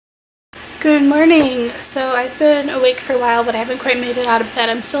Good morning. So I've been awake for a while, but I haven't quite made it out of bed.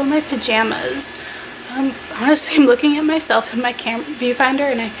 I'm still in my pajamas. Honestly, I'm looking at myself in my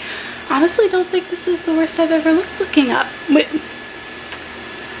viewfinder, and I honestly don't think this is the worst I've ever looked looking up. Wait,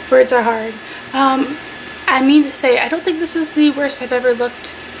 words are hard. I mean to say, I don't think this is the worst I've ever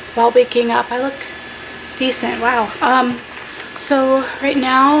looked while waking up. I look decent. Wow. So right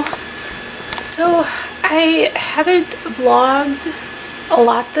now, I haven't vlogged a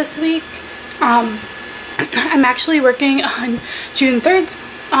lot this week. I'm actually working on June 3rd's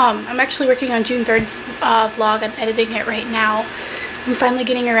vlog. I'm editing it right now. I'm finally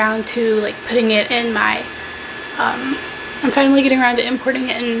getting around to putting it in my I'm finally getting around to importing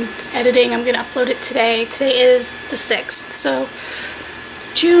it and editing. I'm gonna upload it today. Today is the 6th, so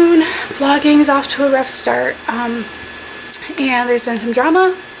June vlogging is off to a rough start. And there's been some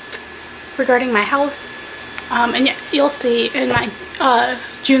drama regarding my house. And yeah, you'll see in my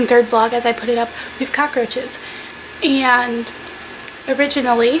June 3rd vlog as I put it up, we have cockroaches. And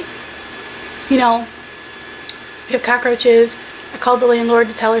originally, you know, we have cockroaches. I called the landlord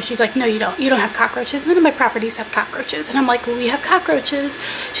to tell her. She's like, no, you don't have cockroaches. None of my properties have cockroaches. And I'm like, well, we have cockroaches.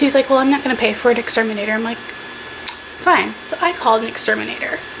 She's like, well, I'm not going to pay for an exterminator. I'm like, fine. So I called an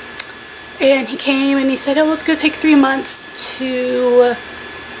exterminator. And he came and he said, oh, it's going to take 3 months to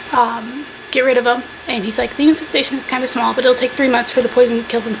get rid of them. And he's like, the infestation is kind of small, but it'll take 3 months for the poison to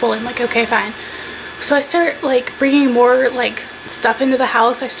kill them fully. I'm like, okay, fine. So I start bringing more stuff into the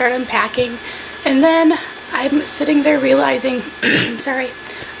house. I start unpacking, and then I'm sitting there realizing I'm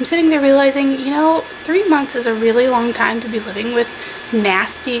sitting there realizing, you know, 3 months is a really long time to be living with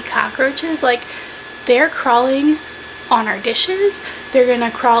nasty cockroaches. They're crawling on our dishes, they're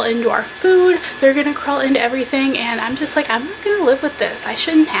gonna crawl into our food, they're gonna crawl into everything, and I'm just like, I'm not gonna live with this. I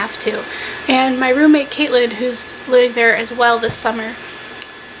shouldn't have to. And my roommate Caitlin, who's living there as well this summer,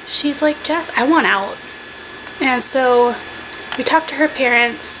 she's like, Jess, I want out. And so we talked to her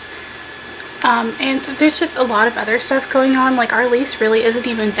parents, and there's just a lot of other stuff going on. Our lease really isn't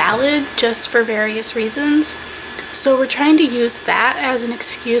even valid, just for various reasons. So we're trying to use that as an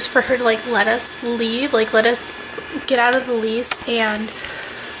excuse for her to let us leave, let us get out of the lease. And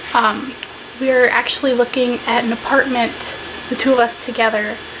we're actually looking at an apartment, the two of us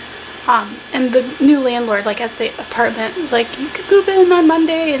together, and the new landlord at the apartment is like, you can move in on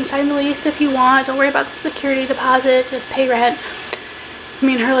Monday and sign the lease if you want, don't worry about the security deposit, just pay rent.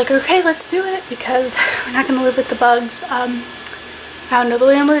 Me and her okay, let's do it, because we're not going to live with the bugs. I don't know, the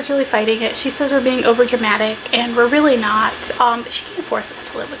landlord's really fighting it. She says we're being over dramatic, and we're really not. But she can't force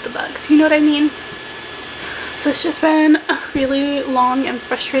us to live with the bugs, you know what I mean? So it's just been a really long and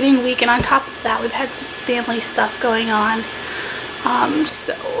frustrating week, and on top of that, we've had some family stuff going on.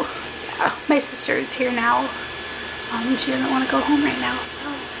 So yeah, my sister is here now. She doesn't want to go home right now, so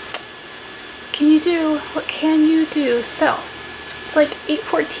what can you do? What can you do? So it's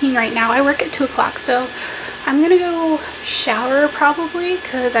 8:14 right now. I work at 2 o'clock, so I'm gonna go shower probably,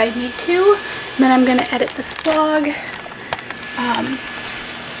 because I need to, and then I'm gonna edit this vlog.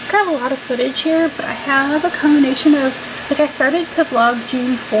 I have a lot of footage here, but I have a combination of, I started to vlog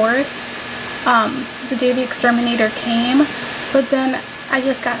June 4th, the day the exterminator came, but then I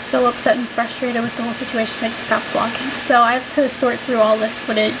just got so upset and frustrated with the whole situation I just stopped vlogging. So I have to sort through all this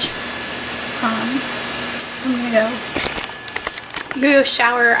footage. So I'm gonna go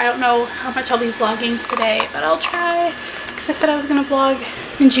shower. I don't know how much I'll be vlogging today, but I'll try, because I said I was gonna vlog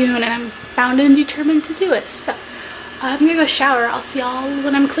in June, and I'm bound and determined to do it. So I'm gonna go shower. I'll see y'all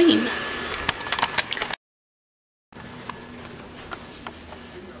when I'm clean.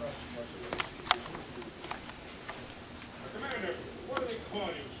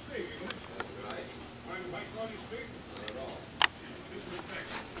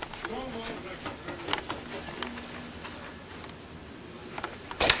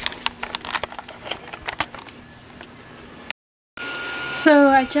 So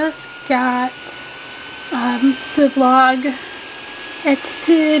I just got the vlog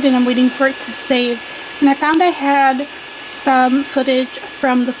edited, and I'm waiting for it to save. And I found I had some footage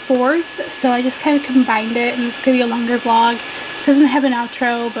from the 4th, so I just kind of combined it, and it's going to be a longer vlog. It doesn't have an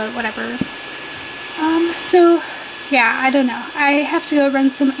outro, but whatever. So yeah, I don't know. I have to go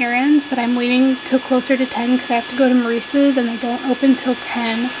run some errands, but I'm waiting till closer to 10 because I have to go to Maurice's, and they don't open till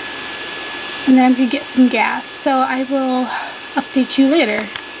 10. And then I'm going to get some gas. So I will update you later.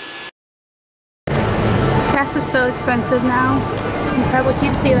 Gas is so expensive now. You probably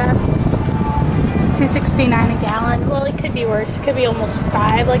can't see that. It's $2.69 a gallon. Well, it could be worse. It could be almost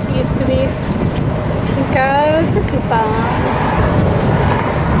 $5 like it used to be. Thank God for coupons.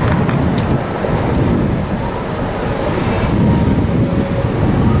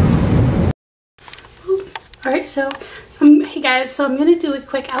 Alright, so hey guys, so I'm gonna do a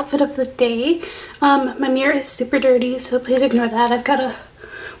quick outfit of the day. My mirror is super dirty, so please ignore that. I've gotta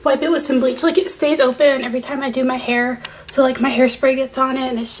wipe it with some bleach. Like, it stays open every time I do my hair, so like my hairspray gets on it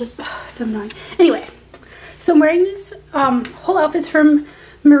and it's just it's annoying. Anyway, so I'm wearing this whole outfit's from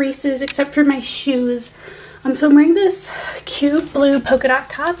Maurice's except for my shoes. So I'm wearing this cute blue polka dot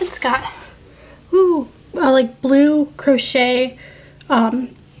top. It's got like blue crochet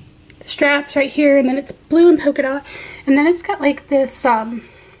straps right here, and then it's blue and polka dot, and then it's got like this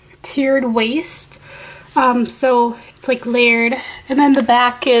tiered waist, so it's like layered, and then the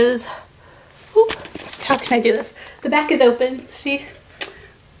back is, how can I do this? The back is open, see?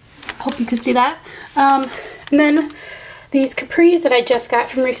 I hope you can see that. And then these capris that I just got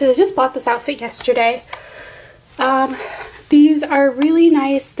from Reese's. I just bought this outfit yesterday. These are really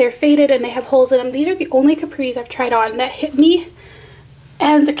nice. They're faded and they have holes in them. These are the only capris I've tried on that hit me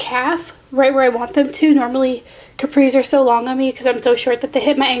and the calf right where I want them to. Normally capris are so long on me because I'm so short that they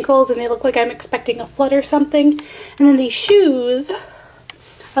hit my ankles and they look like I'm expecting a flood or something. And then these shoes,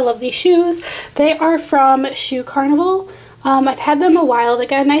 I love these shoes. They are from Shoe Carnival. I've had them a while. They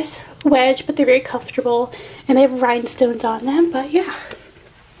got a nice wedge, but they're very comfortable and they have rhinestones on them. But yeah,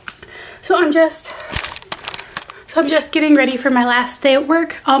 so I'm just getting ready for my last day at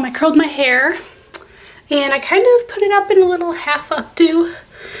work. I curled my hair and I kind of put it up in a little half updo.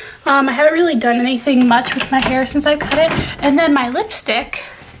 I haven't really done anything much with my hair since I cut it. And then my lipstick,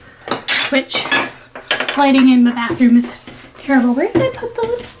 which lighting in my bathroom is terrible. Where did I put the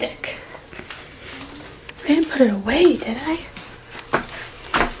lipstick? I didn't put it away, did I?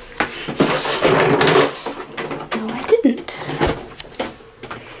 No, I didn't.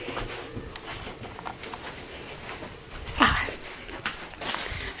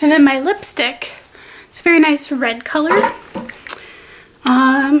 And then my lipstick, it's a very nice red color.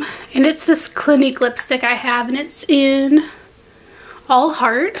 And it's this Clinique lipstick I have, and it's in All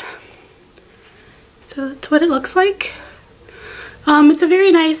Heart. So that's what it looks like. It's a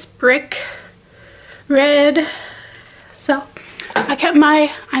very nice brick red. So I kept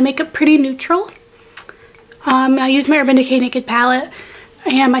my eye makeup pretty neutral. I used my Urban Decay Naked palette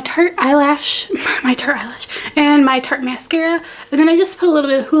and my Tarte eyelash, and my Tarte mascara, and then I just put a little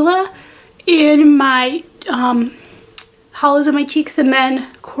bit of Hoola in my hollows of my cheeks, and then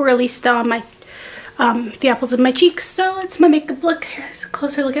Coralista on my the apples of my cheeks. So it's my makeup look. Here's a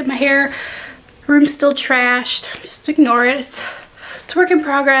closer look at my hair. Room's still trashed. Just ignore it. It's a work in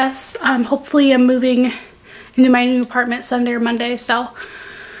progress. Hopefully I'm moving into my new apartment Sunday or Monday. So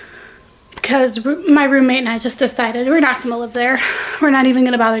because my roommate and I just decided we're not going to live there. We're not even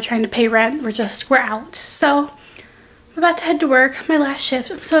going to bother trying to pay rent. We're out. So I'm about to head to work, my last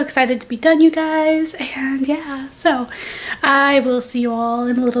shift. I'm so excited to be done, you guys. And yeah, so I will see you all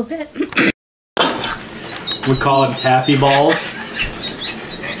in a little bit. We call them taffy balls.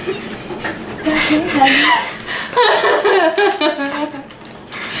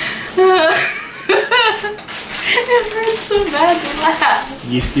 It hurts so bad to laugh.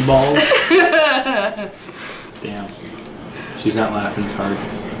 Yeasty balls. Damn. She's not laughing as hard.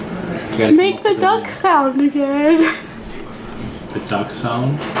 Make the duck sound again. The duck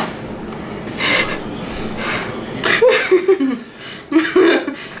sound?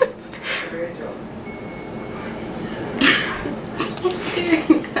 Stop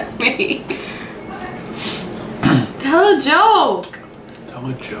staring at me. Tell a joke. Tell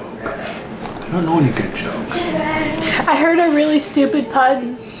a joke. I don't know any good jokes. I heard a really stupid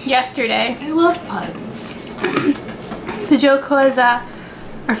pun yesterday. I love puns. The joke was our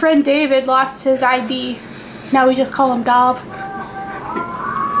friend David lost his ID. Now we just call him Dov.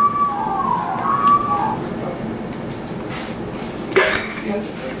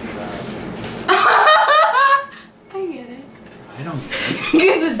 I get it. I don't get it.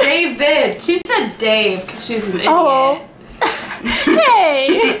 It's David. She said Dave because she's an idiot. Oh.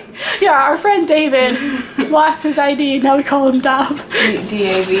 Hey! Yeah, our friend David lost his ID. Now we call him Dov.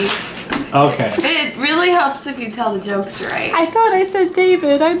 D-A-V. Okay. It really helps if you tell the jokes right. I thought I said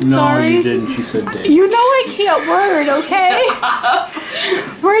David. I'm sorry. No, you didn't. She said Dave. You know I can't word, okay?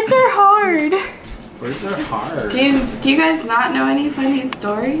 Words are hard. Words are hard. Do you guys not know any funny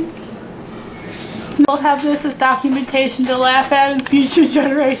stories? We'll have this as documentation to laugh at in future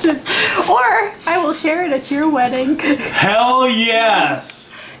generations. Or I will share it at your wedding. Hell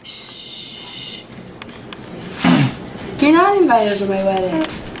yes! Shh. You're not invited to my wedding.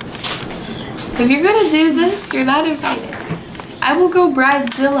 If you're gonna do this, you're not invited. I will go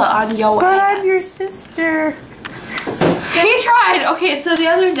bridezilla on your But ass. I'm your sister. He tried. Okay, so the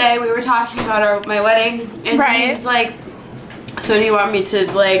other day we were talking about my wedding, and Right. he's like, "So do you want me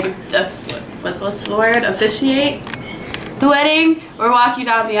to like what's the word? Officiate the wedding or walk you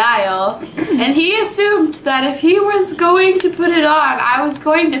down the aisle. And he assumed that if he was going to put it on, I was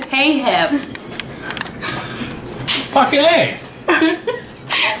going to pay him. Fucking A.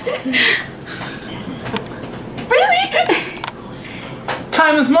 Really?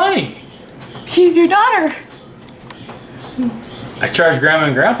 Time is money. She's your daughter. I charge Grandma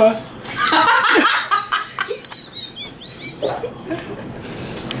and Grandpa.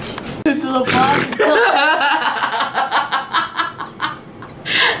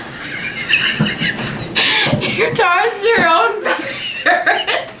 You charged your own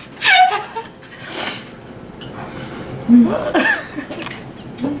parents.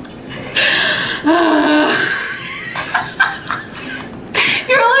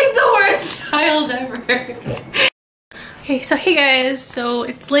 You're like the worst child ever. Okay, so hey guys, so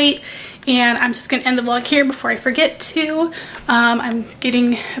it's late and I'm just gonna end the vlog here before I forget to. I'm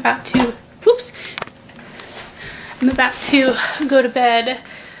about to go to bed.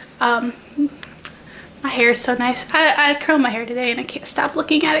 My hair is so nice. I curled my hair today and I can't stop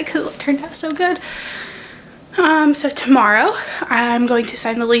looking at it because it turned out so good. So tomorrow I'm going to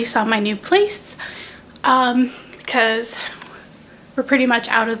sign the lease on my new place because we're pretty much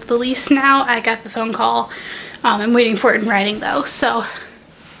out of the lease now. I got the phone call. I'm waiting for it in writing though, so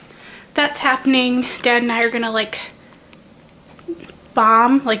that's happening. Dad and I are gonna like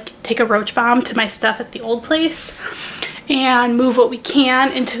take a roach bomb to my stuff at the old place and move what we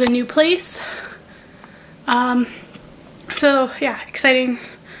can into the new place. So yeah, exciting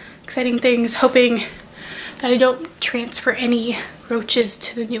things. Hoping that I don't transfer any roaches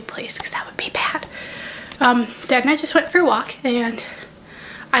to the new place because that would be bad. Dad and I just went for a walk and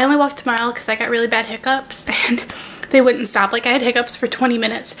I only walked a mile because I got really bad hiccups and they wouldn't stop. Like I had hiccups for 20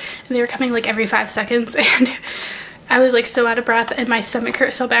 minutes and they were coming like every 5 seconds and I was like so out of breath and my stomach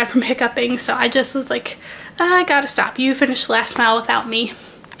hurt so bad from hiccuping, so I just was like, I gotta stop. You finished the last mile without me.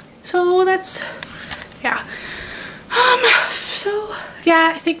 So that's, yeah. So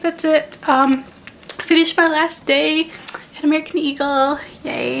yeah, I think that's it. Finished my last day at American Eagle.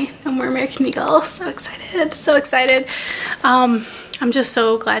 Yay, no more American Eagle. So excited, so excited. I'm just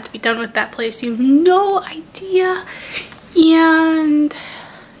so glad to be done with that place. You have no idea. And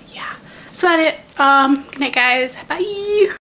yeah, that's about it. Good night guys, bye.